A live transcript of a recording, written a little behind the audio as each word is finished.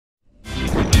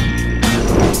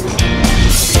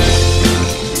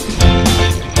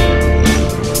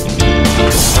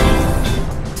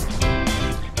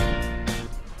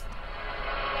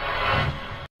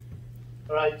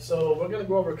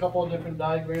go over a couple of different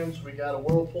diagrams. We got a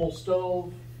Whirlpool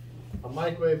stove, a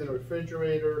microwave, and a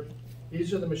refrigerator.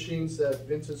 These are the machines that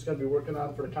Vincent's going to be working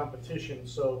on for the competition.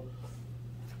 So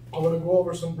I'm going to go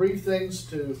over some brief things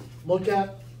to look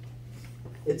at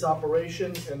its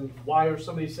operation and why are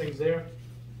some of these things there.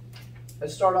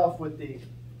 Let's start off with the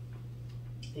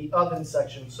oven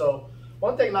section. So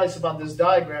one thing nice about this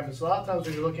diagram is a lot of times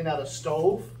when you're looking at a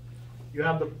stove, you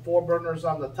have the 4 burners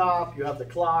on the top, you have the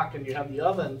clock, and you have the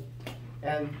oven,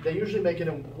 and they usually make it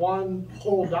in one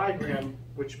whole diagram,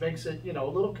 which makes it, a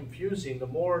little confusing. The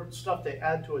more stuff they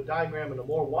add to a diagram and the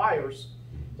more wires,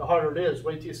 the harder it is.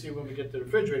 Wait till you see when we get to the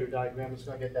refrigerator diagram, it's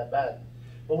going to get that bad.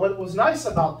 But what was nice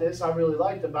about this, I really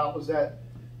liked about, was that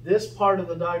this part of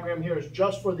the diagram here is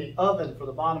just for the oven, for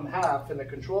the bottom half, and the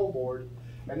control board,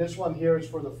 and this one here is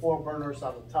for the 4 burners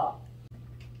on the top.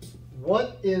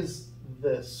 What is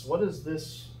this? What is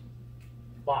this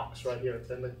box right here,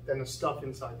 and the stuff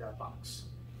inside that box?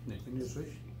 The infinite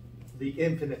switch. The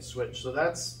infinite switch. So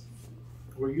that's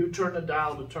where you turn the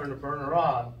dial to turn the burner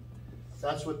on.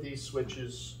 That's what these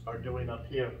switches are doing up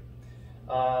here.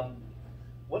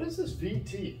 What is this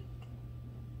VT?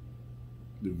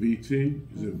 The VT,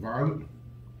 is it violet?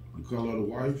 The color of the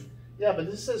wife? Yeah, but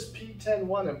this says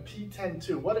P10.1 and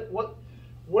P10.2.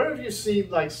 Where have you seen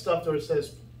like stuff where it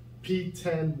says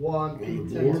P10.1,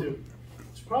 P10.2?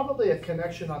 It's probably a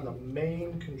connection on the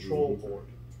main control board.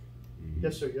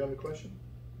 Yes, sir, you have a question?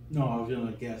 No, I was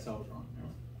gonna guess I was wrong.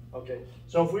 Okay,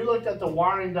 so if we looked at the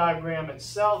wiring diagram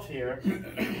itself here,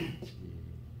 come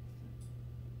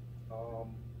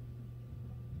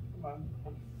on,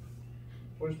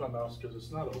 where's my mouse? Because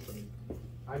it's not opening.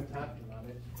 I'm tapping on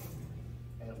it,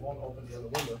 and it won't open the other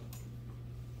window.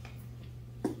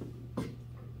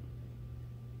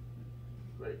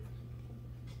 Great.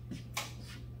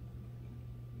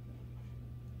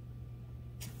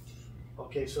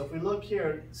 Okay, so if we look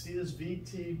here, see this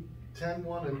VT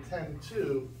 10.1 and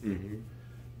 10.2,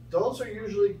 those are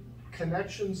usually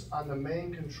connections on the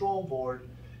main control board,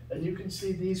 and you can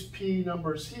see these P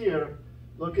numbers here.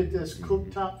 Look at this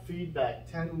cooktop feedback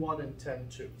 10.1 and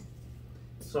 10.2.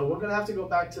 So we're going to have to go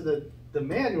back to the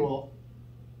manual.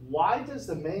 Why does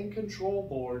the main control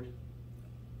board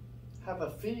have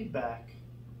a feedback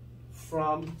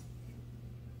from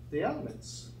the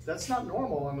elements? That's not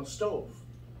normal on a stove.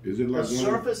 Is it like the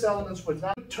surface elements would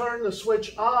not turn the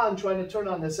switch on trying to turn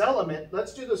on this element.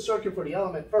 Let's do the circuit for the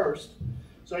element first.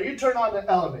 So you turn on the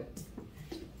element.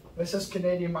 This is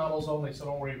Canadian models only, so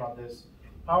don't worry about this.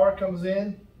 Power comes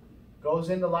in, goes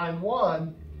into line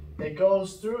 1, it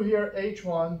goes through here,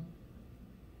 H1,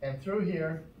 and through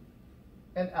here,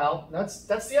 and out. That's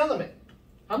the element.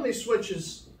 How many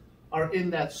switches are in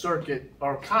that circuit,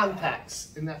 or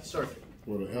contacts in that circuit?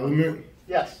 For the element?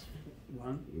 Yes.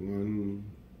 One.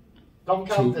 Don't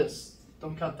count 2. this.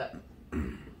 Don't count that.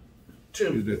 2.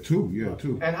 2. Is that 2? Yeah,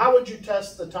 2. And how would you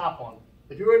test the top one?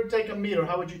 If you were to take a meter,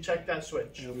 how would you check that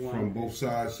switch? From both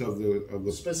sides of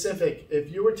the Specific.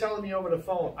 If you were telling me over the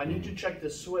phone, I need you to check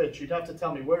this switch, you'd have to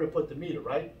tell me where to put the meter,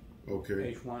 right?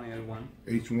 Okay. H1, L1.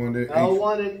 H1 and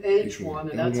L1 and H1,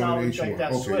 and that's how we check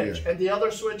that okay, switch. Yeah. And the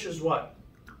other switch is what?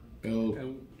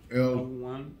 L1.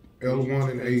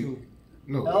 L1 and A.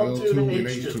 No, L2 L2 and and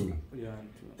H2. H2. Yeah.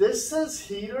 This says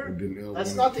heater. And then L1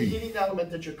 That's not and the P. heating element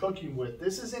that you're cooking with.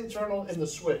 This is internal in the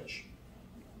switch.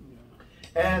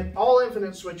 And all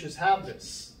infinite switches have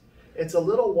this. It's a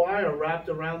little wire wrapped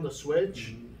around the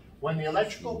switch. When the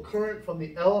electrical current from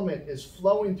the element is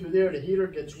flowing through there, the heater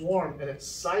gets warm and it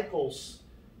cycles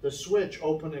the switch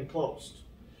open and closed.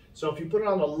 So if you put it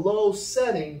on a low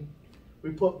setting,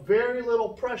 we put very little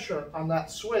pressure on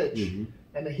that switch,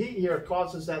 and the heat here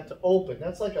causes that to open.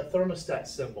 That's like a thermostat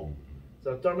symbol.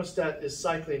 So the thermostat is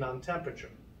cycling on temperature,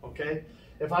 okay?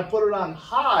 If I put it on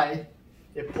high,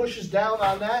 it pushes down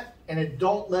on that and it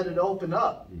don't let it open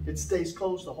up. It stays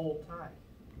closed the whole time,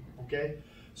 okay?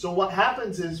 So what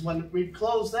happens is when we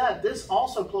close that, this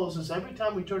also closes every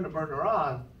time we turn the burner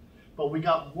on, but we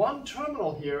got one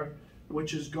terminal here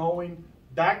which is going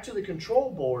back to the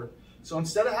control board. So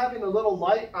instead of having a little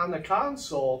light on the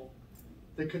console,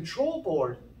 the control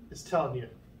board is telling you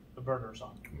the burner's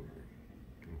on.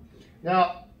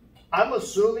 Now, I'm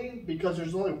assuming because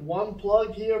there's only one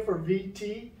plug here for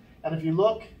VT, and if you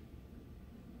look,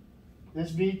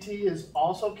 this VT is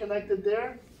also connected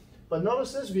there, but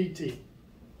notice this VT.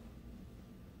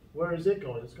 Where is it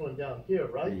going? It's going down here,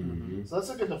 right? So let's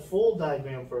look at the full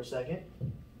diagram for a second.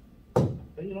 And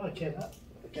you know, I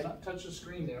cannot touch the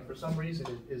screen there. For some reason,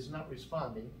 it is not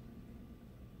responding.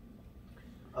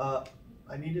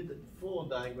 I needed the full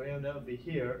diagram. That would be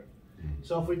here.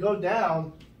 So if we go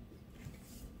down,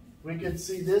 we can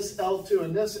see this L2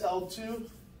 and this L2.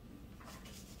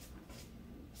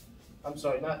 I'm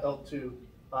sorry, not L2.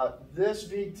 This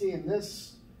VT and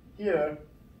this here,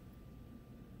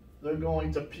 they're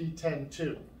going to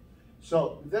P10-2.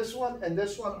 So this one and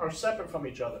this one are separate from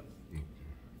each other.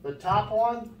 The top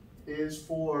one is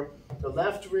for the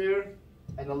left rear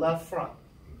and the left front.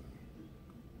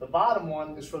 The bottom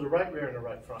one is for the right rear and the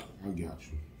right front. I got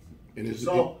you. And it's,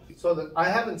 so I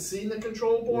haven't seen the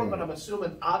control board, but I'm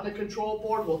assuming on the control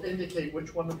board will indicate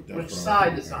which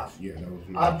side is on. Yeah, that was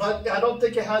nice. But I don't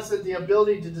think it has the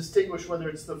ability to distinguish whether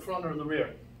it's the front or the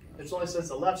rear. It only says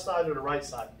the left side or the right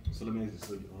side. So let me ask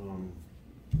you,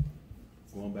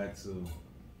 going back to,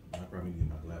 I probably need to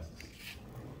get my glasses.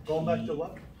 Going back to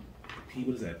what? P,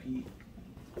 what is that? P?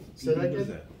 Say that what again? is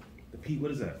that? The P,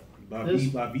 what is that? By This-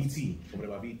 VT. What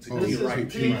about VT? Oh, This To is your right.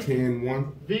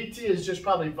 P10-1, VT is just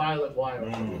probably violet wire.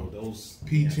 No, those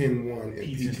P10-1, and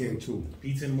P10. P10-2.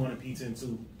 P10-1 and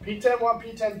P10-2. P10-1,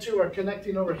 P10-2 are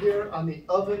connecting over here on the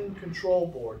oven control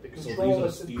board. The So control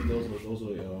those is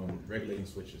are regulating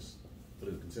switches for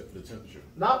the temperature.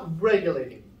 not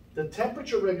regulating. The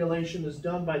temperature regulation is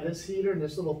done by this heater and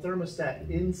this little thermostat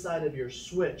inside of your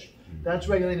switch. That's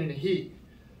regulating the heat.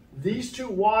 These two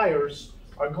wires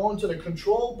are going to the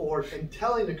control board and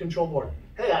telling the control board,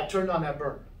 hey, I turned on that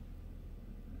burner.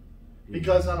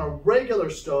 Because on a regular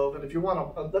stove, and if you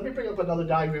want to, let me bring up another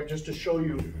diagram just to show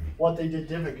you what they did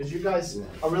different, because you guys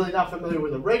are really not familiar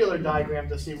with a regular diagram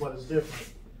to see what is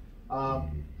different.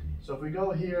 So if we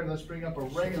go here and let's bring up a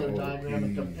regular diagram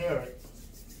and compare it.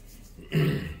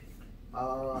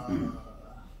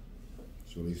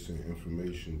 So they send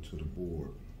information to the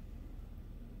board.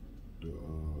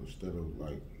 Instead of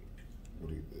like,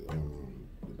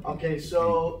 Okay,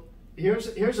 so here's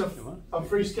a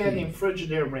freestanding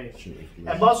Frigidaire range,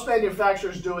 and most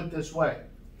manufacturers do it this way.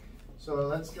 So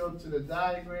let's go to the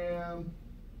diagram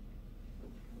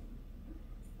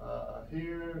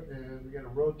here, and we're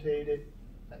gonna rotate it.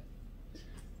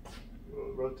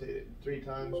 We'll rotate it 3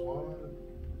 times 1.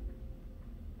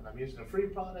 And I'm using a free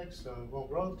product, so it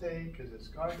won't rotate because it's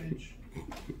garbage.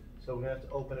 So we have to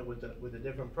open it with a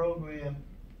different program.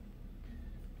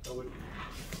 So we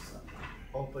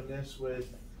open this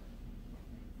with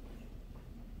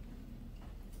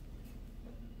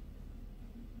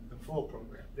the full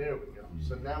program. There we go.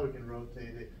 So now we can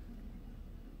rotate it.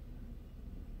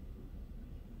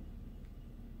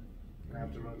 I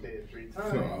have to rotate it 3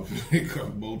 times. So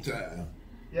bow tie.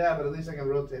 Yeah, but at least I can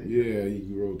rotate it. Yeah, you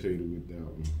can rotate it with that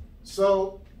one.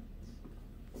 So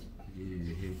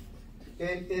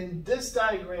in this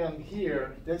diagram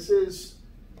here, this is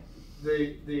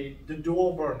the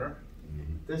dual burner.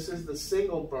 This is the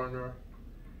single burner,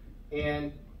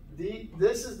 and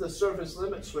this is the surface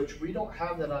limit switch. We don't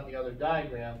have that on the other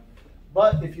diagram,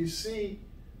 but if you see,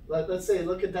 let's say,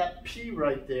 look at that P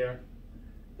right there.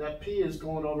 That P is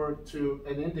going over to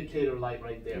an indicator light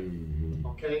right there.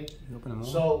 Okay,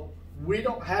 so we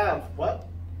don't have what?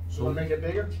 So want to make it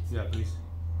bigger? Yeah, please.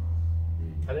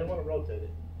 I didn't want to rotate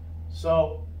it.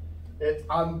 So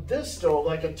on this stove,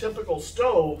 like a typical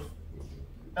stove,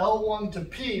 L1 to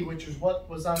P, which is what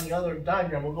was on the other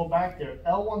diagram, we'll go back there.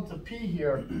 L1 to P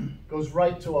here goes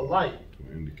right to a light.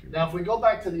 Now if we go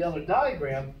back to the other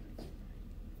diagram,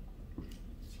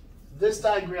 this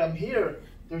diagram here,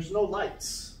 there's no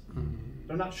lights.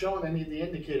 They're not showing any of the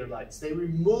indicator lights. They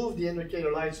removed the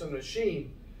indicator lights from the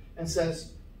machine and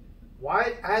says,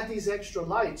 why add these extra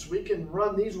lights? We can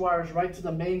run these wires right to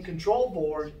the main control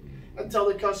board and tell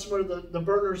the customer the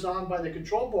burner's on by the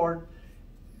control board,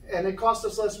 and it costs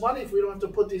us less money if we don't have to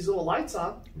put these little lights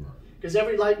on. Because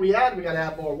every light we add, we got to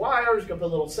add more wires, we got to put a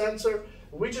little sensor.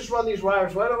 We just run these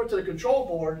wires right over to the control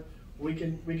board. We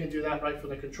can do that right from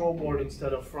the control board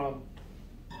instead of from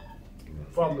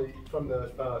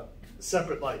the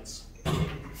separate lights.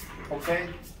 Okay,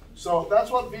 so that's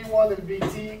what V1 and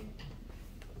VT,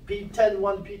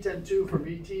 P10-1, P10-2 for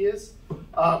VT is.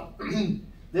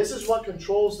 This is what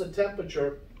controls the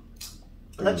temperature.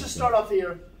 Let's just start off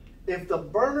here. If the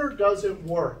burner doesn't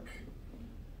work,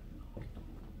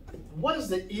 what is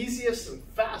the easiest and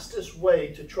fastest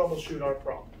way to troubleshoot our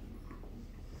problem?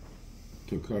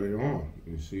 To cut it on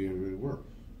and see if it works.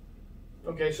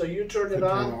 Okay, so you turn it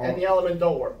on and the element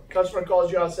don't work. Customer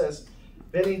calls you out and says,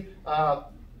 Benny,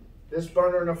 this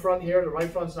burner in the front here, the right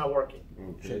front's not working.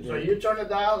 Okay. So you turn it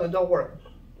down and it don't work.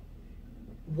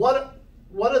 What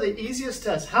are the easiest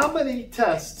tests? How many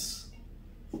tests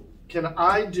can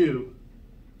I do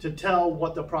to tell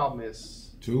what the problem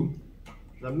is? 2?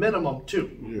 The minimum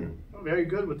 2. Yeah. Oh, very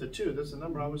good with the 2. That's the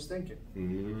number I was thinking. But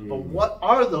Mm. what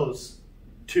are those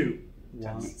 2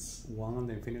 tests? One on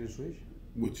the infinity switch.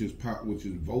 which is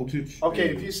voltage. Okay,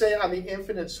 and- if you say on the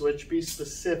infinite switch, be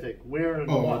specific. Where and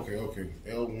Oh, what? okay.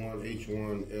 L1,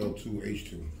 H1, L2,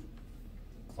 H2.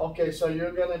 Okay, so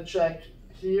you're gonna check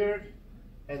here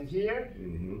and here,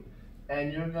 Mm-hmm.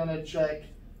 and you're gonna check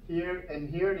here and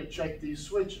here to check these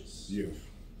switches. Yes.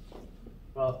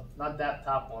 Well, not that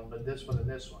top one, but this one and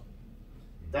this one.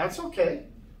 That's okay.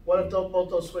 What if both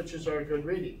those switches are a good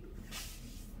reading?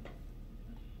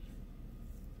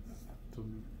 To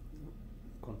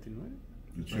continue.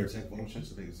 You Check check. voltage.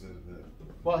 So they said that.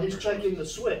 Well, he's checking the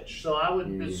switch, so I would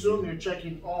Mhm. assume you're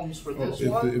checking ohms for this if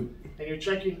one, the- and you're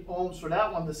checking ohms for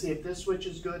that one to see if this switch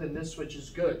is good and this switch is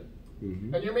good.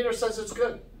 Mhm. And your meter says it's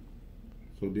good.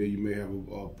 So there you may have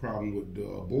a problem with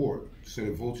the board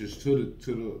sending voltage to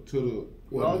the.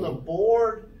 Well, the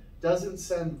board doesn't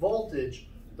send voltage.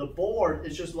 The board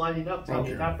is just lighting up, telling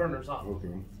you Okay. that burner's on. Okay.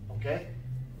 Okay?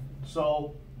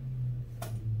 So,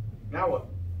 now what?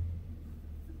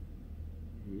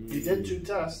 You did 2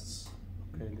 tests.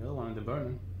 Okay, the other one, the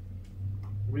burner.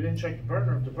 We didn't check the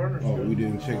burner if the burner's Oh, good. we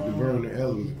didn't check the burner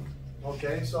element.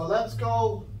 Okay, so let's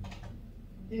go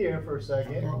here for a I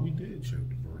second. thought we did check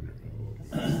the burner.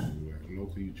 No,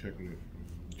 so you checking it?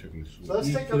 Checking the switch. So let's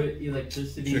You take put a.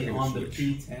 electricity Checking the on the switch.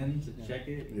 P10 to check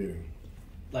it, Yeah.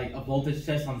 like a voltage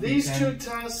test on These P10. 2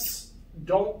 tests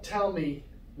don't tell me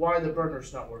why the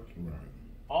burner's not working. Right.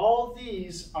 All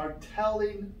these are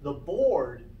telling the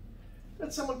board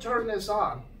that someone turned this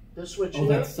on. This switch Oh,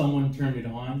 here. that someone turned it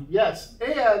on. Yes,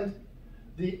 and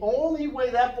the only way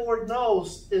that board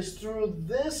knows is through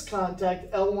this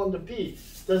contact L1 to P.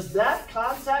 Does that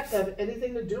contact have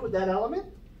anything to do with that element?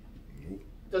 Nope.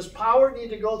 Does power need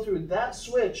to go through that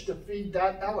switch to feed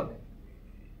that element?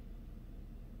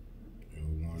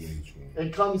 L1, H1.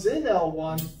 It comes in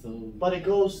L1, So but it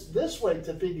goes this way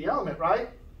to feed the element, right?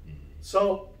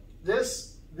 So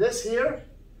this here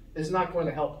is not going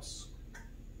to help us.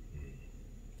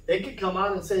 It could come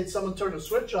on and say someone turned a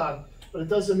switch on, but it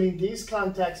doesn't mean these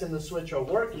contacts in the switch are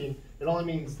working. It only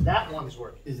means that one's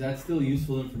working. is that still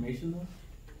useful information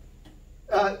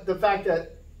though? The fact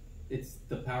that, It's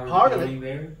the power Part of going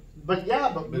there. but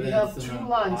yeah, but But we then have it's 2 not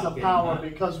lines of getting power hot.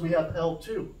 because we have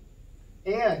L2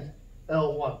 and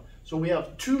L1. So we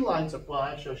have 2 lines of, well,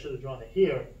 actually I should have drawn it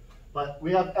here, but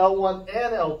we have L1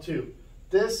 and L2.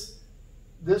 This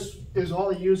is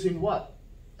only using what?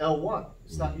 L1.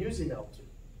 It's not using L2.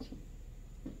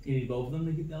 You need both of them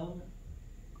to get the element.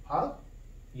 Huh?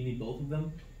 You need both of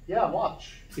them Yeah,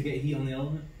 watch. to get heat on the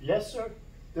element. Yes, sir.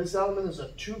 This element is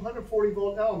a 240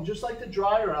 volt element, just like the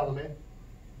dryer element.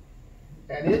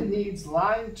 And it needs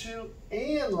line 2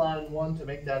 and line 1 to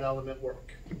make that element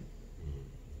work.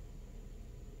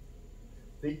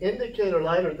 The indicator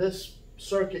light, or this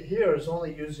circuit here, is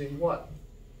only using what?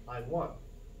 Line 1.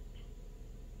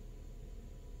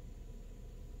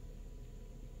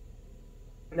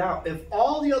 Now, if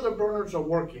all the other burners are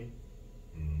working,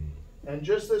 and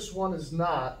just this one is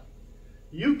not,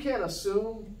 you can't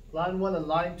assume line 1 and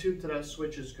line 2 to that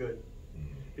switch is good.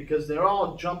 Because they're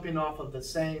all jumping off of the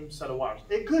same set of wires.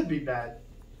 It could be bad.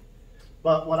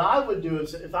 But what I would do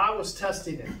is, if I was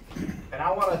testing it, and I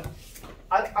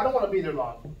don't want to be there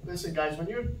long. Listen, guys, when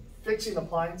you're fixing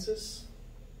appliances,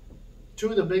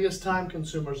 2 of the biggest time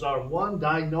consumers are 1,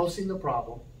 diagnosing the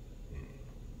problem,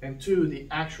 and 2, the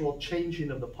actual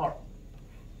changing of the part.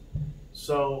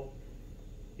 So,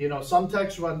 you know, some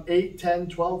techs run 8, 10,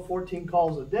 12, 14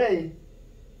 calls a day.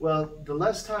 Well, the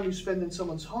less time you spend in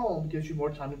someone's home gives you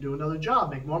more time to do another job,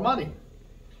 make more money.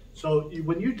 So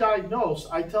when you diagnose,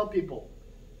 I tell people,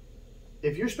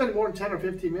 if you're spending more than 10 or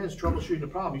 15 minutes troubleshooting a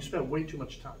problem, you spend way too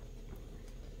much time.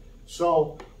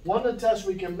 So one of the tests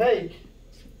we can make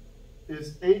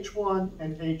is H1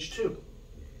 and H2.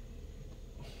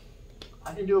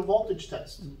 I can do a voltage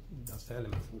test. That's the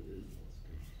element.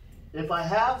 If I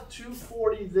have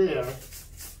 240 there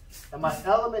and my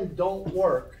element don't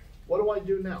work, what do I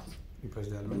do now? Replace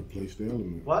the element. Replace the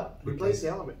element. What? Replace the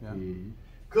element. Yeah. Mhm.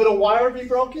 Could a wire be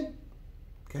broken?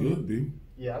 Could be.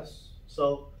 Yes.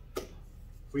 So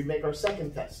we make our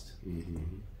second test. Mm-hmm.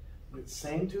 With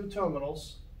same 2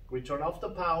 terminals, we turn off the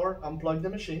power, unplug the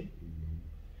machine,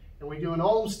 and we do an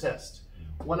ohms test.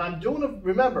 When I'm doing a,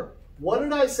 remember, what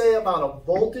did I say about a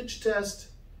voltage test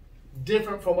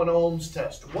different from an ohms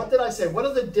test? What did I say? What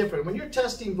are the different? When you're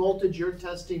testing voltage, you're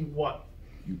testing what?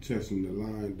 You testing the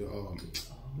line,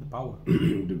 The power.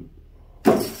 the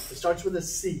It starts with a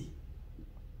C.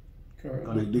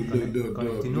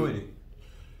 Continuity.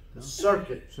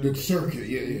 Circuit. the circuit.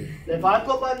 Yeah. If I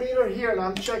put my meter here and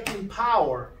I'm checking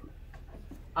power,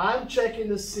 I'm checking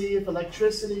to see if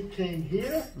electricity came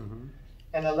here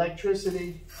and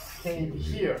electricity came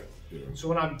here. Yeah. So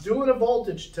when I'm doing a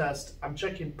voltage test, I'm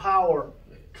checking power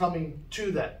coming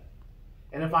to that.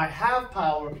 And if I have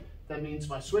power, that means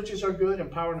my switches are good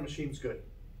and power in the machine's good.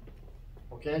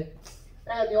 Okay?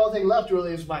 And the only thing left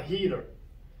really is my heater.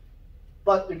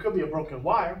 But there could be a broken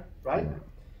wire, right?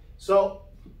 So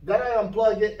then I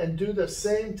unplug it and do the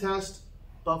same test,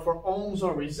 but for ohms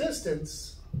or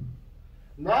resistance.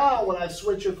 Now when I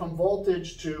switch it from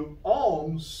voltage to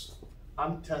ohms,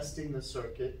 I'm testing the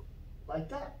circuit like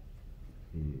that.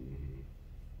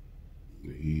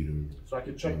 The heater. So I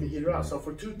can check the heater out. So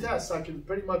for 2 tests, I can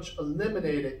pretty much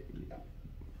eliminate it.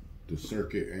 The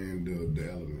circuit and the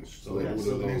elements. So, let me ask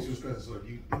you a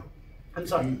question. So I'm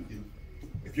sorry.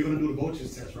 if you're going to do the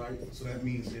voltage test, right? So that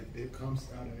means if it comes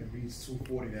out and it reads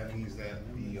 240, that means that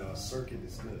the circuit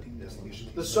is good. That's no issue.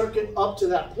 The circuit up to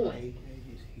that point.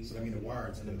 So that means the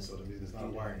wiring's good. So it's not a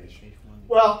wiring issue.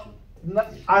 Well,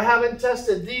 I haven't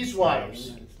tested these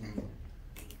wires.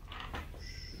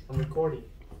 I'm recording.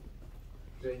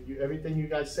 Everything you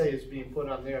guys say is being put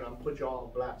on there, and I'm put you all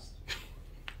on blast.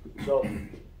 So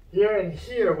here and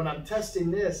here, when I'm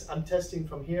testing this, I'm testing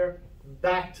from here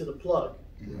back to the plug.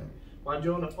 When I'm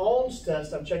doing an ohms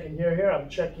test, I'm checking here, I'm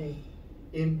checking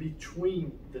in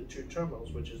between the 2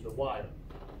 terminals, which is the wire.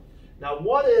 Now,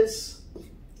 what is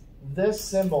this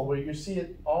symbol where you see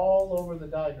it all over the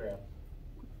diagram?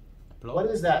 Plug. What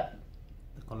is that?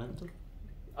 The connector.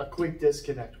 A quick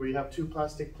disconnect, where you have 2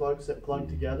 plastic plugs that plug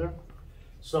together.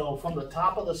 So from the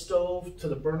top of the stove to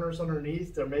the burners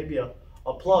underneath, there may be a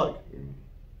plug.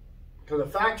 For the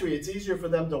factory, it's easier for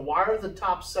them to wire the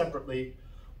top separately,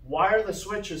 wire the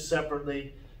switches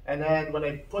separately, and then when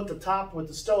they put the top with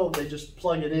the stove, they just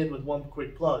plug it in with 1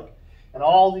 quick plug. And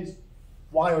all these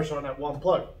wires are on that 1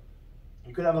 plug.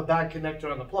 You could have a bad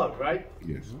connector on the plug, right?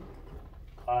 Yes.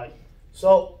 All right.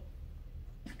 So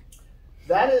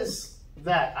that is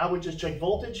that. I would just check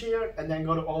voltage here and then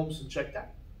go to ohms and check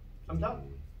that. I'm done.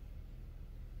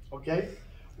 Okay?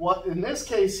 What in this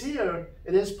case here,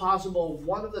 it is possible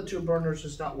one of the 2 burners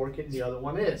is not working, the other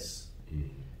one is.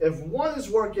 If one is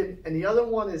working and the other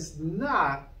one is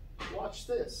not, watch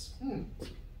this.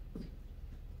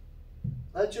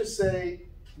 Let's just say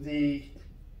the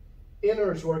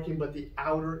inner is working, but the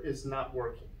outer is not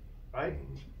working, right?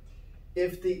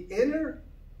 If the inner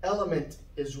element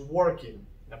is working,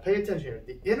 now pay attention here,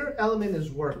 the inner element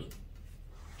is working,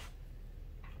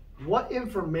 what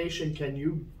information can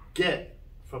you get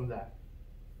from that?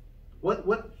 What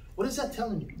is that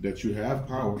telling you? That you have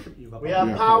power. We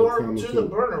have power to the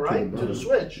burner, to right? the To the burner.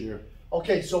 switch. Yeah.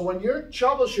 Okay, so when you're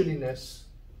troubleshooting this,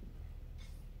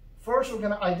 first we're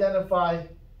going to identify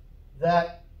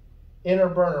that inner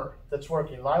burner that's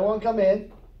working. Line 1 come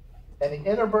in, and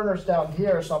the inner burner's down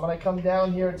here, so I'm going to come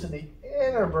down here to the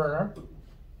inner burner,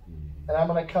 and I'm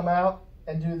going to come out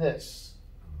and do this.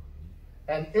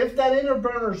 And if that inner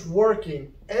burner's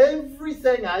working,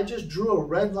 everything I just drew a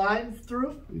red line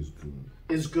through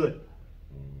is good.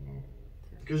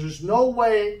 Because there's no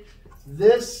way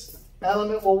this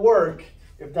element will work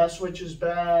if that switch is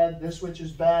bad, this switch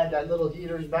is bad, that little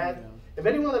heater is bad. If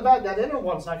any one is bad, that inner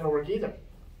one's not going to work either.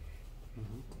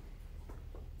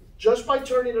 Just by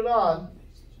turning it on,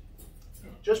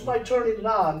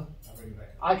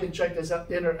 I can check this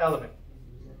inner element.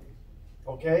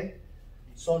 Okay?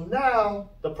 So now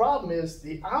the problem is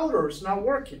the outer is not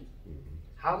working.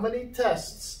 How many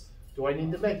tests do I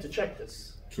need to make to check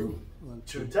this? 2.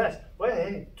 2 tests.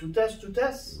 Wait, 2 tests, 2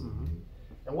 tests?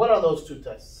 And what are those 2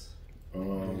 tests?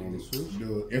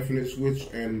 The infinite switch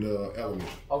and the element.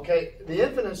 Okay, the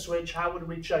infinite switch, how would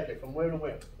we check it? From where to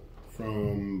where?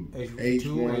 From H2,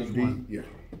 H1B. H1. Yeah.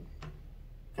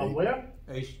 From where?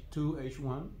 H2,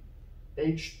 H1.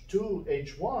 H2,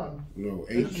 H1? No,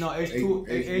 H2,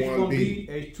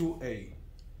 H1B, H2A.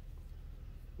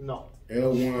 No.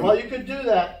 L1. Well, you could do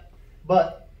that,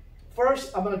 but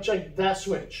first I'm going to check that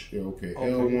switch. Yeah, okay.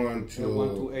 L1 to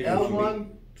L1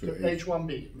 to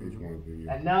H1B. H1B.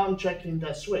 Yeah. And now I'm checking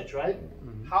that switch, right?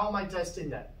 How am I testing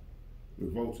that? The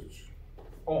voltage.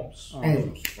 Ohms.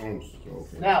 Ohms.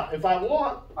 Okay. Now, if I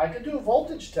want, I could do a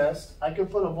voltage test. I could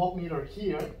put a voltmeter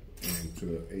here. And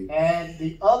to H. And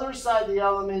the other side of the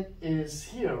element is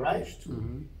here, right?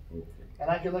 H2. Okay.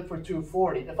 And I can look for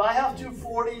 240. If I have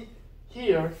 240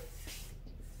 here,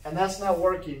 and that's not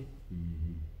working,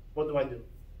 what do I do?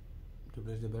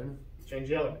 Replace the burner. Change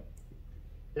the element.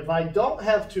 If I don't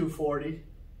have 240,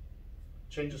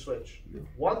 change the switch. Yeah.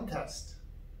 1 test.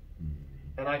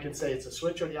 And I can say it's a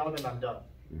switch or the element, I'm done.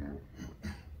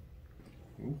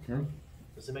 Okay.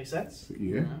 Does it make sense?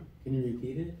 Yeah. Can you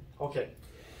repeat it? Okay.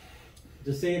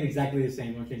 Just say it exactly the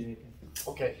same. Don't change anything.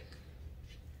 Okay.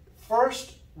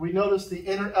 First, we notice the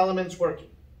inner element's working.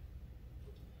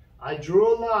 I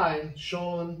drew a line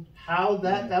showing how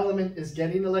that element is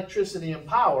getting electricity and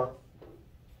power.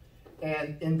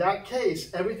 And in that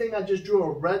case, everything I just drew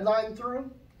a red line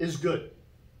through is good.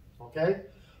 Okay?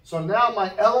 So now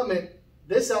my element,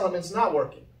 this element's not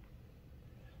working.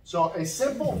 So a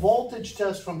simple voltage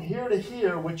test from here to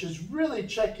here, which is really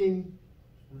checking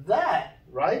that,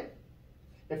 right?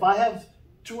 If I have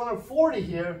 240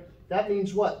 here, that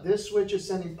means what? This switch is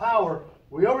sending power.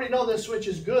 We already know this switch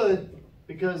is good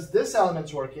because this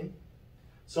element's working.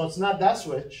 So it's not that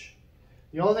switch.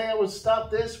 The only thing that would stop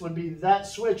this would be that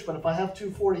switch. But if I have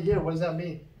 240 here, what does that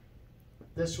mean?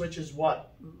 This switch is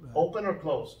what? Open or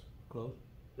closed? Closed.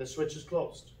 This switch is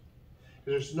closed.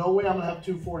 There's no way I'm going to have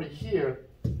 240 here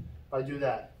if I do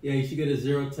that. Yeah, you should get a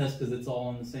zero test because it's all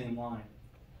on the same line.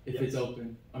 If it's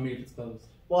open. I mean, if it's closed.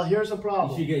 Well, here's the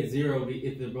problem. You should get zero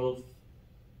if they're both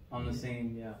on the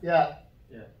same, Yeah.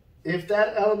 Yeah. If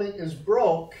that element is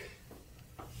broke,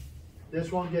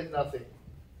 this won't get nothing.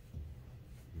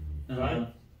 Right?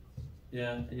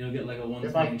 Yeah, and you'll get like a 120.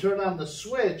 If I turn on the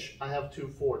switch, I have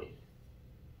 240.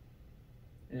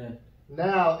 Yeah.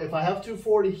 Now, if I have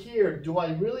 240 here, do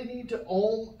I really need to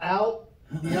ohm out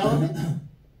the element?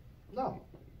 No.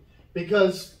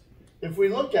 Because if we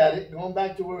look at it, going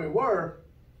back to where we were,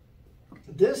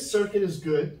 this circuit is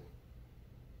good.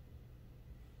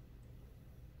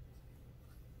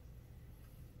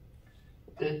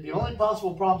 The only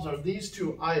possible problems are these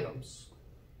two items.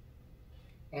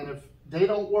 And if they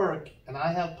don't work and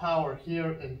I have power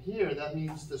here and here, that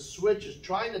means the switch is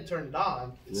trying to turn it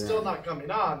on. It's still not coming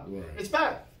on. Right. It's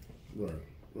bad. Right,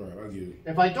 I get it.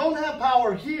 If I don't have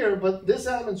power here, but this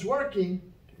element's working,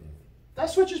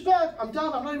 that switch is bad. I'm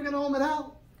done. I'm not even going to ohm it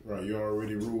out. Right, you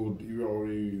already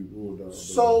ruled out.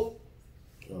 So,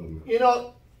 you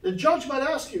know, the judge might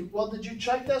ask you, well, did you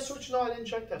check that switch? No, I didn't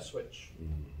check that switch.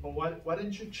 Well, why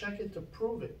didn't you check it to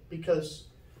prove it? Because,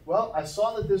 well, I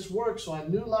saw that this worked, so I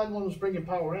knew line 1 was bringing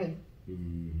power in.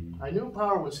 I knew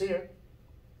power was here.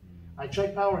 I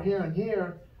checked power here and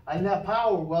here. I didn't have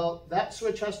power. Well, that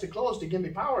switch has to close to give me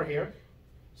power here.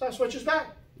 So that switch is back.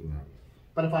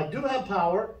 But if I do have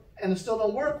power and it still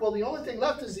don't work, well, the only thing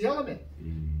left is the element.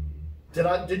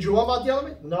 Did you know about the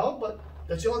element? No, but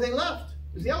that's the only thing left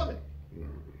is the element.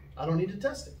 I don't need to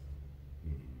test it.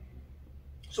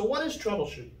 So what is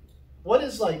troubleshooting? What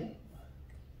is like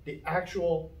the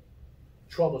actual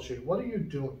troubleshooting? What are you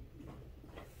doing?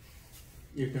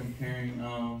 You're comparing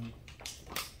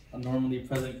a normally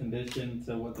present condition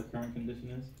to what the current condition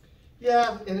is?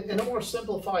 Yeah, in a more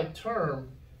simplified term,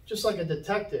 just like a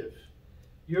detective,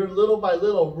 you're little by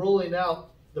little ruling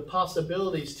out the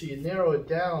possibilities till you narrow it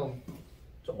down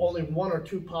to only 1 or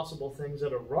 2 possible things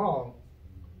that are wrong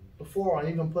before I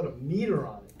even put a meter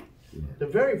on it. The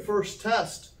very first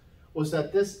test was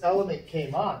that this element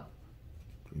came on.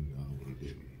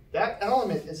 That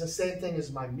element is the same thing as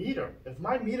my meter. If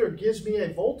my meter gives me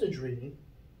a voltage reading,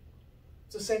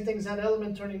 it's the same thing as that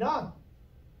element turning on.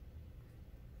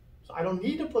 So I don't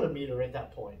need to put a meter at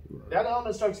that point. That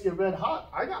element starts to get red hot,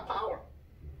 I got power.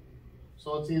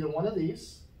 So it's either one of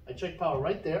these. I check power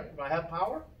right there. If I have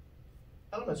power,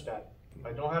 element's bad. If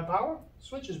I don't have power,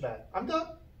 switch is bad. I'm done.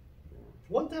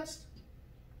 One test.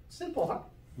 Simple, huh?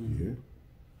 Yeah.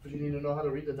 But you need to know how to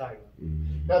read the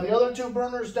diagram. Now the other 2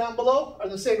 burners down below are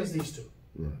the same as these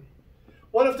 2.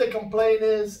 What if the complaint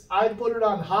is, I put it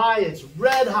on high, it's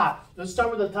red hot. Let's start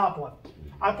with the top one.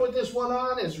 I put this one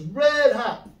on, it's red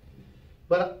hot.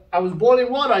 But I was boiling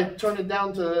water, I turned it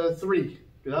down to 3,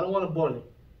 because I don't want it boiling.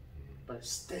 But it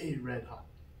stayed red hot.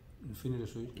 Infinity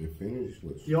switch. Infinity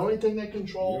switch. The only thing that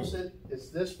controls it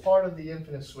is this part of the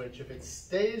infinite switch. If it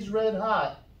stays red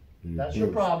hot, that's your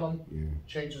problem.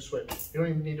 Change the switch. You don't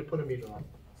even need to put a meter on.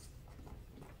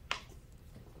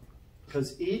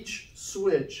 Because each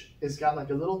switch has got like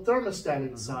a little thermostat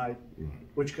inside,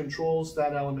 which controls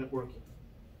that element working.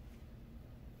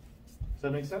 Does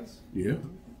that make sense? Yeah.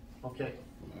 Okay.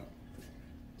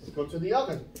 Let's go to the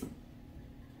oven.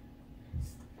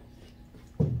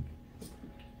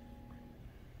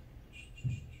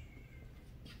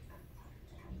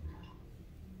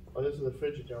 Oh, this is the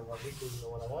Frigidaire one. This is the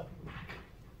one I want.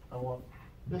 I want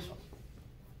this one.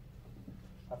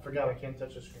 I forgot I can't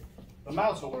touch the screen. The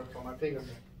mouse will work on my finger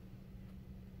here.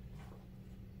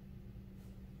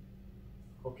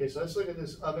 Okay, so let's look at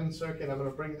this oven circuit. I'm going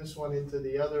to bring this one into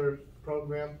the other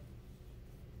program.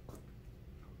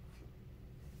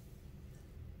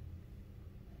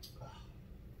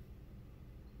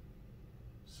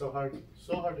 So hard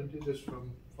to do this from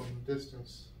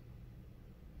distance.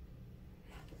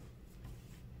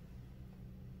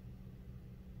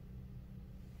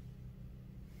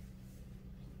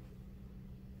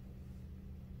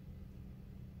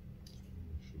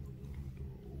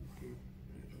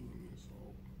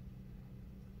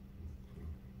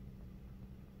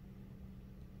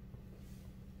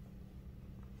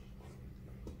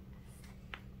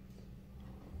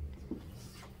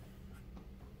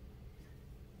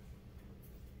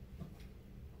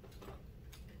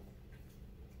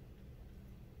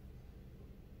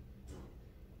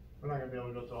 not gonna be able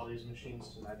to go through all these machines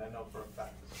tonight, I know for a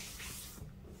fact.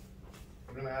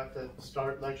 We're gonna have to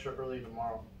start lecture early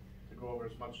tomorrow to go over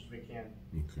as much as we can.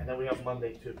 Okay. And then we have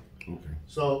Monday too. Okay.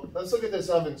 So let's look at this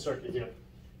oven circuit here.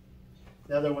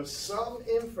 Now there was some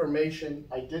information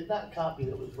I did not copy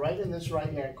that was right in this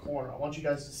right hand corner. I want you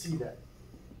guys to see that.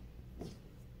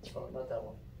 Oh, not that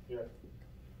one. Here.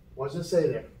 What does it say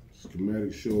there?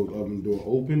 Schematic shows oven door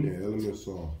open and elements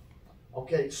off.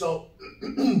 Okay, so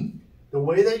the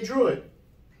way they drew it,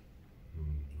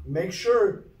 make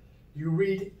sure you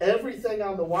read everything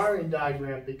on the wiring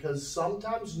diagram because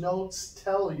sometimes notes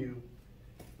tell you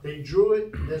they drew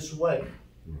it this way.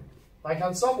 Like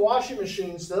on some washing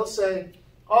machines, they'll say,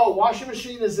 oh, washing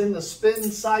machine is in the spin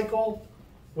cycle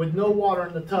with no water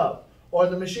in the tub. Or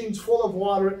the machine's full of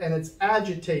water and it's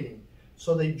agitating.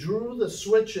 So they drew the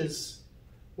switches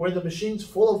where the machine's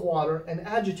full of water and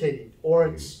agitating, or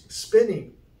it's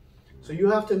spinning. So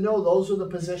you have to know those are the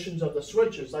positions of the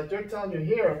switches. Like they're telling you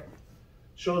here,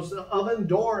 shows the oven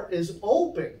door is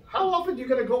open. How often are you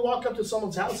going to go walk up to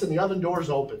someone's house and the oven door is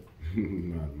open?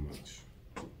 Not much.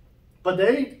 But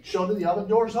they showed that the oven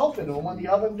door is open. And when the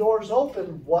oven door is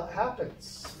open, what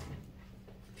happens?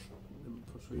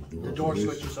 The door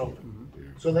switch is open.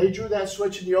 So they drew that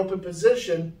switch in the open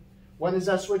position. When is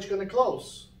that switch going to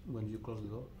close? When you close the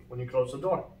door. When you close the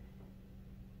door.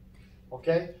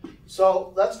 Okay?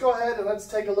 So let's go ahead and let's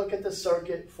take a look at the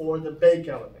circuit for the bake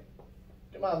element.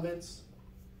 Come on, Vince.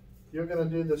 You're going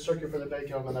to do the circuit for the bake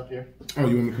element up here. Oh,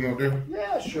 you want to come out there?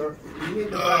 Yeah, sure. You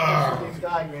need to practice these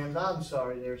diagrams. I'm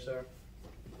sorry there, sir.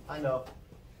 I know.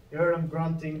 You heard him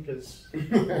grunting because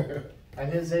at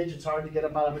his age it's hard to get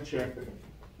up out of a chair.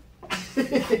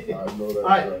 I know that's All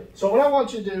right. So what I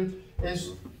want you to do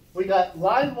is we got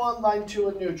line 1, line 2,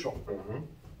 and neutral.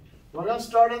 We're going to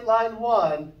start at line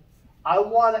 1. I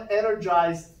want to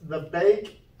energize the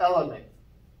bake element.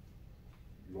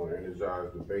 You want to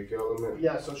energize the bake element?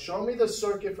 Yeah, so show me the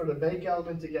circuit for the bake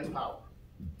element to get power.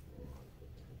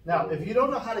 Now, if you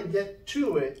don't know how to get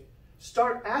to it,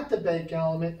 start at the bake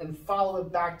element and follow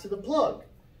it back to the plug.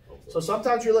 Okay. So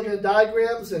sometimes you're looking at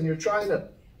diagrams and you're trying to,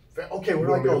 okay, where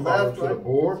do I go? Left, right? To the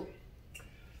board?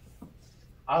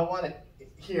 I want it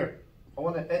here. I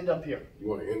want to end up here. You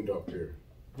want to end up here?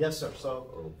 Yes, sir.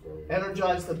 So okay.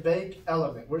 Energize the bake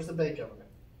element. Where's the bake element?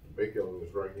 The bake element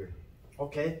is right here.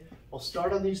 Okay. We'll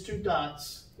start on these 2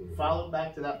 dots, follow it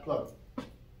back to that plug.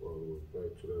 Follow it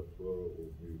back to that plug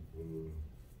will be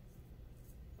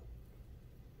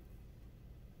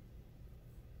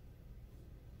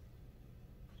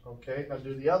Okay, now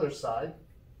do the other side.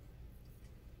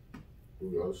 Do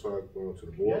the other side going to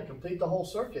the board? Yeah, complete the whole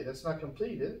circuit. It's not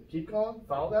completed. Keep going.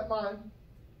 Follow that line.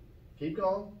 Keep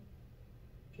going.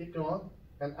 Keep going.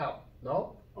 And out.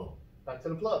 No? Oh. Back to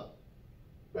the plug.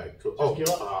 Back to,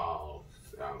 oh.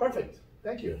 Perfect.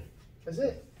 Thank you. That's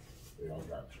it. Yeah, I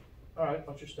got you. All right,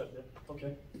 what's your step there?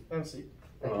 Okay. Have a seat.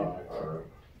 Thank All you. right,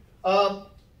 all right.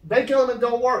 Bake element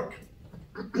don't work.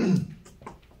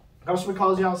 Customer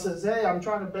calls you out and says, hey, I'm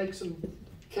trying to bake some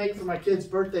cake for my kid's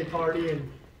birthday party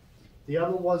and the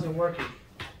oven wasn't working.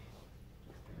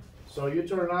 So you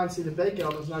turn it on and see the bake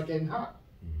element's not getting hot.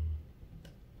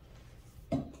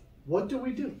 What do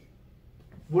we do?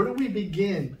 Where do we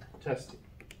begin testing?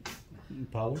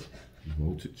 Power.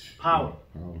 Voltage. Power.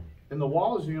 Power. In the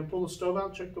wall, is you going to pull the stove out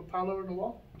and check the power in the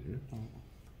wall? Yeah.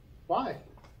 Why?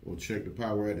 Or check the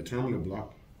power at the terminal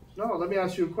block. No, let me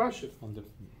ask you a question. On the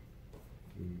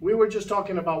We were just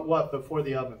talking about what before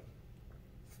the oven?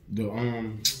 The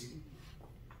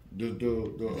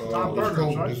Top burners,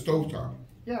 stove, right? the stove top.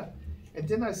 Yeah. And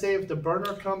didn't I say if the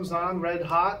burner comes on red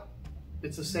hot,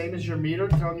 it's the same as your meter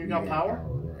telling you got power?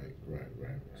 Right.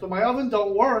 So my oven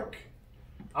don't work.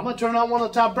 I'm going to turn on one of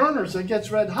the top burners. It gets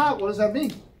red hot. What does that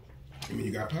mean? I mean,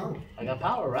 you got power. I got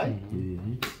power, right?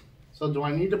 Mm-hmm. So do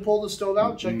I need to pull the stove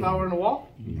out, check power in the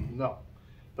wall? No.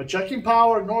 But checking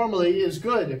power normally is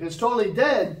good. If it's totally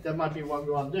dead, that might be what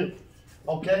we want to do.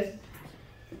 Okay?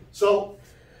 So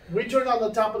we turned on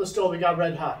the top of the stove. It got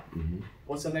red hot.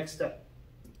 What's the next step?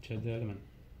 check the element.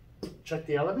 Check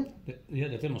the element? Yeah,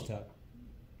 the thermostat.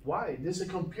 Why? This is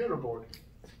a computer board.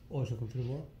 Oh, it's a computer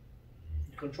board?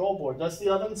 Control board. That's the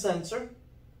oven sensor.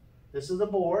 This is the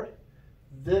board.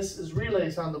 This is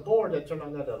relays on the board that turn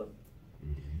on that oven.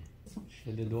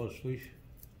 Check the door switch.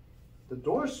 The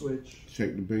door switch.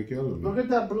 Check the bake element. Look at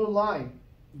that blue line.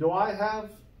 Do I have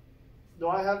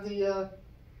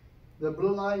the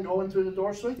blue line going through the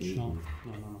door switch? No.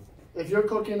 If you're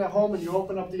cooking at home and you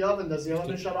open up the oven, does the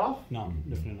oven shut off? No,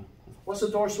 definitely not. What's the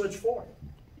door switch for?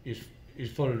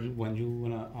 It's for when you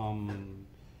wanna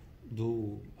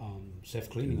do self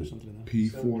cleaning or something like that.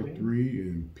 P43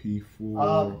 and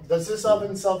P4. Does this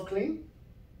oven self-clean?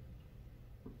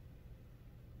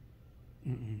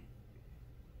 The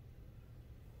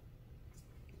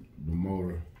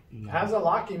motor. It has a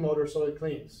locking motor, so it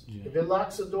cleans. Yeah. If it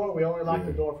locks the door, we only lock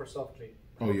the Yeah. door for self-clean.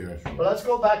 Oh yeah. Sure. But let's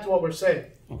go back to what we're saying.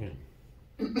 Okay.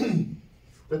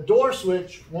 The door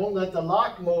switch won't let the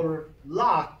lock motor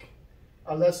lock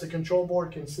unless the control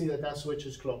board can see that that switch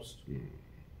is closed.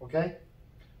 Okay?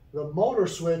 The motor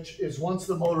switch is once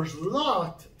the motor's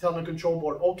locked, tell the control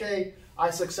board, okay, I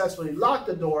successfully locked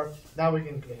the door, now we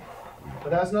can clean.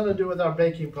 But that has nothing to do with our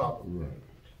baking problem. Right.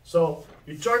 So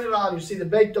you turn it on, you see the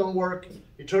bake don't work,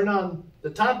 you turn on the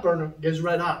top burner, it gets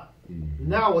red hot.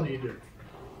 Now what do?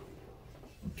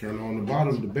 Turn on the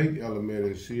bottom of the bake element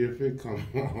and see if it comes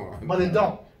on. But it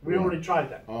don't. We already tried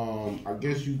that. I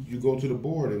guess you go to the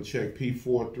board and check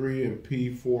P43 and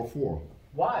P44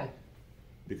 Why?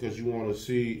 because you want to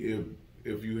see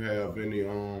if you have any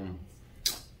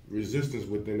resistance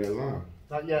within that line.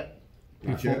 Not yet.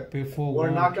 Not yet? Before We're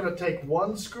one, not going to take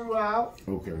one screw out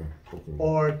Okay.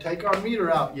 or take our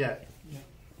meter out yet.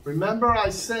 Remember I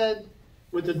said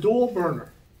with the dual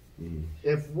burner,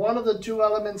 if one of the two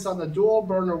elements on the dual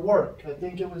burner work, I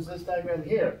think it was this diagram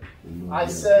here, I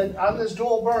said on this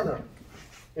dual burner,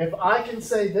 if I can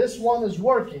say this one is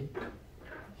working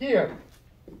here,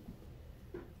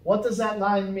 what does that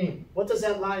line mean? What does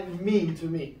that line mean to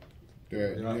me?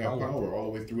 That you have power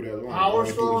all the way through that line. all the Power's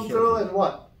way flowing the through circuit. and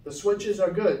what? The switches are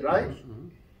good, right?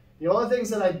 The only things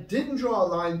that I didn't draw a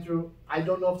line through, I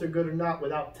don't know if they're good or not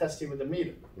without testing with the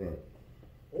meter. Right.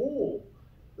 Oh,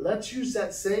 let's use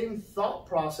that same thought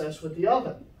process with the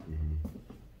oven.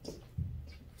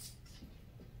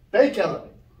 Bake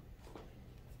element.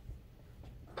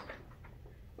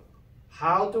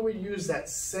 How do we use that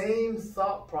same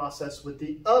thought process with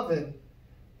the oven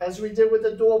as we did with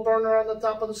the dual burner on the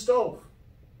top of the stove?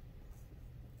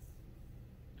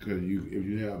 Because if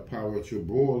you have power at your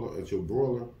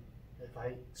broiler,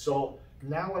 So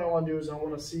now what I want to do is I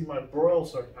want to see my broil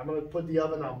circuit. I'm going to put the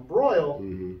oven on broil,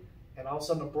 and all of a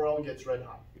sudden the broil gets red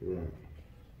hot. right.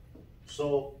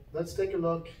 So let's take a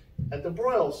look at the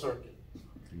broil circuit.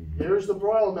 Here's the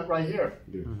broil element right here.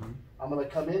 Yeah. I'm going to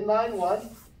come in line 1.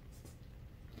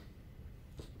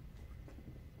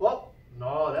 Well,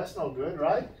 no, that's no good,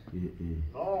 right?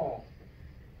 No.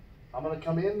 I'm going to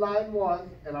come in line 1,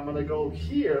 and I'm going to go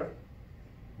here,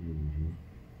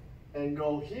 and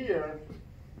go here,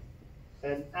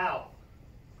 and out.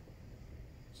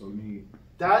 So we need.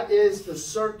 That is the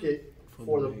circuit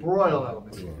for the broil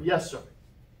element. Right. Yes, sir.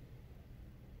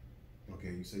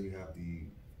 Okay, you say you have the.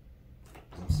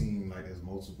 I'm seeing like there's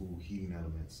multiple heating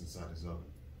elements inside this oven.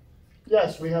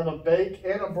 Yes, we have a bake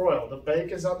and a broil. The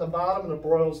bake is on the bottom and the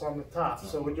broil is on the top.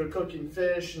 So when you're cooking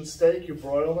fish and steak, you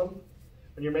broil them.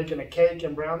 When you're making a cake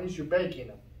and brownies, you're baking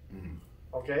them.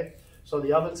 Okay? So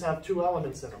the ovens have 2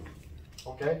 elements in them.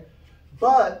 Okay?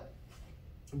 But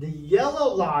the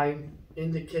yellow line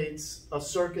indicates a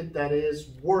circuit that is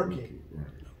working. Right.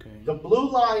 okay. The blue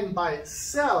line by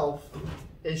itself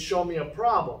is showing me a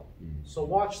problem. So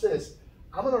watch this.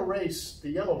 I'm going to erase the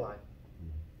yellow line.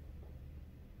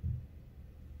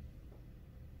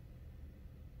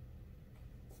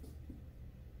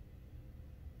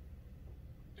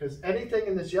 Because anything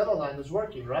in this yellow line is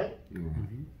working, right?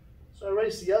 So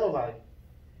erase the yellow line.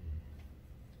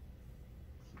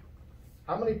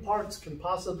 How many parts can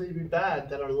possibly be bad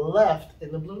that are left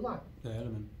in the blue line? The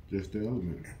element. Just the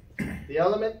element. The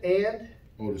element and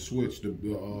Oh, the switch.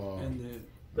 And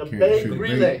the can't bake see the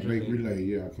relay. Bake relay.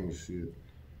 Yeah, I can't see it.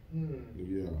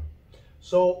 Yeah.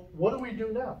 So what do we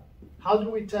do now? How do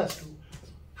we test?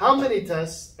 How many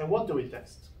tests and what do we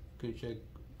test? can you check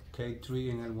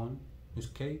K3 and L1? Is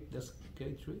K, that's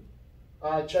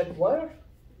K3? Check where?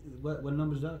 What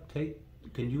number is that? K?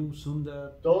 Can you zoom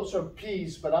that? Those are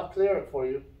P's, but I'll clear it for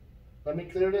you. Let me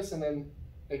clear this and then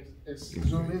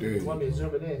zoom in. If you want me to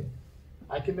zoom it in,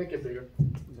 I can make it bigger.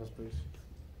 That's please.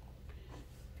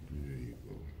 There you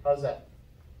go. How's that?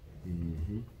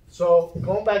 So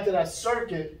going back to that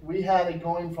circuit, we had it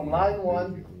going from line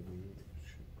 1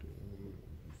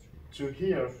 to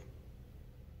here.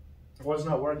 It was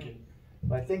not working.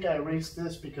 But I think I erased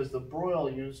this because the broil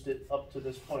used it up to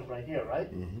this point right here,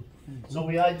 right? So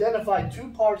we identified 2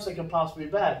 parts that could possibly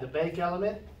be bad, the bake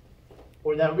element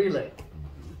or that relay.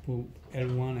 Put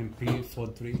L1 and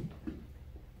P43.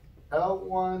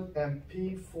 L1 and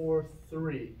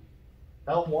P43.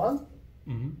 L1?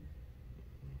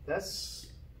 That's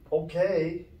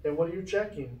okay. And what are you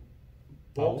checking?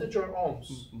 Voltage or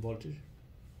ohms? Voltage.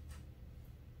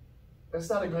 That's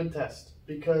not a good test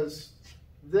because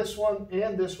this one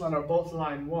and this one are both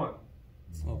line 1.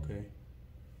 Okay.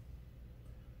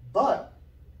 But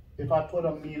if I put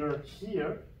a meter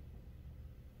here,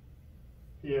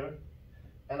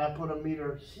 and I put a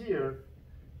meter here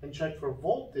and check for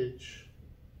voltage,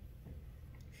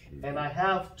 and I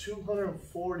have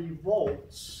 240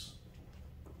 volts,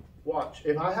 watch,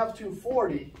 if I have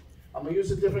 240, I'm gonna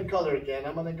use a different color again.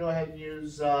 I'm gonna go ahead and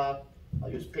use, I'll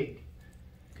use pink.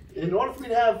 In order for me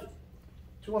to have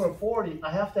 240,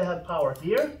 I have to have power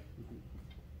here,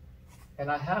 and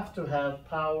I have to have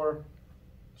power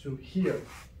to here.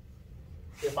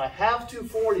 If I have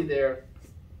 240 there,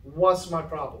 what's my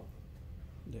problem?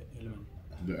 The element.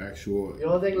 The actual. The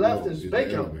only thing left is the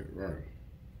bake element, right?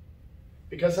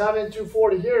 Because having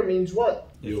 240 here means what?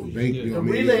 Your bake, The I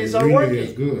mean, relays your are relay working.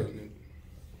 is good.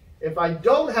 If I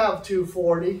don't have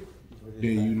 240,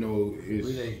 Then you know it's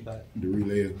Relay is bad. the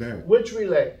relay is bad. which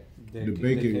relay? The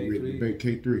baking, K3. the bake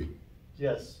K3,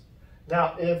 Yes.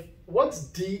 Now, what's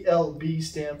DLB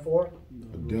stand for?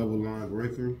 a double line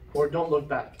breaker. Or don't look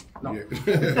back. No.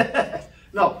 Yeah.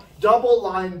 No, double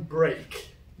line break.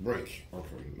 Break. Okay.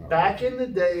 no. Back in the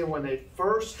day when they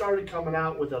first started coming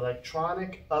out with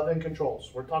electronic oven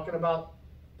controls, we're talking about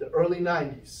the early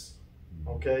 90s,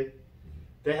 okay?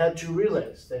 They had 2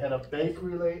 relays. They had a bake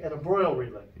relay and a broil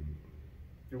relay.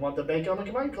 You want the bake oven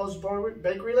to come on, close the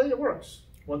bake relay, it works.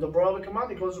 Want the broil to come on,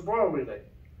 you close the broil relay.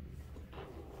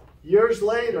 Years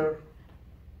later,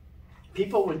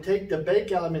 people would take the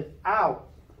bake element out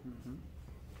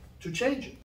to change it.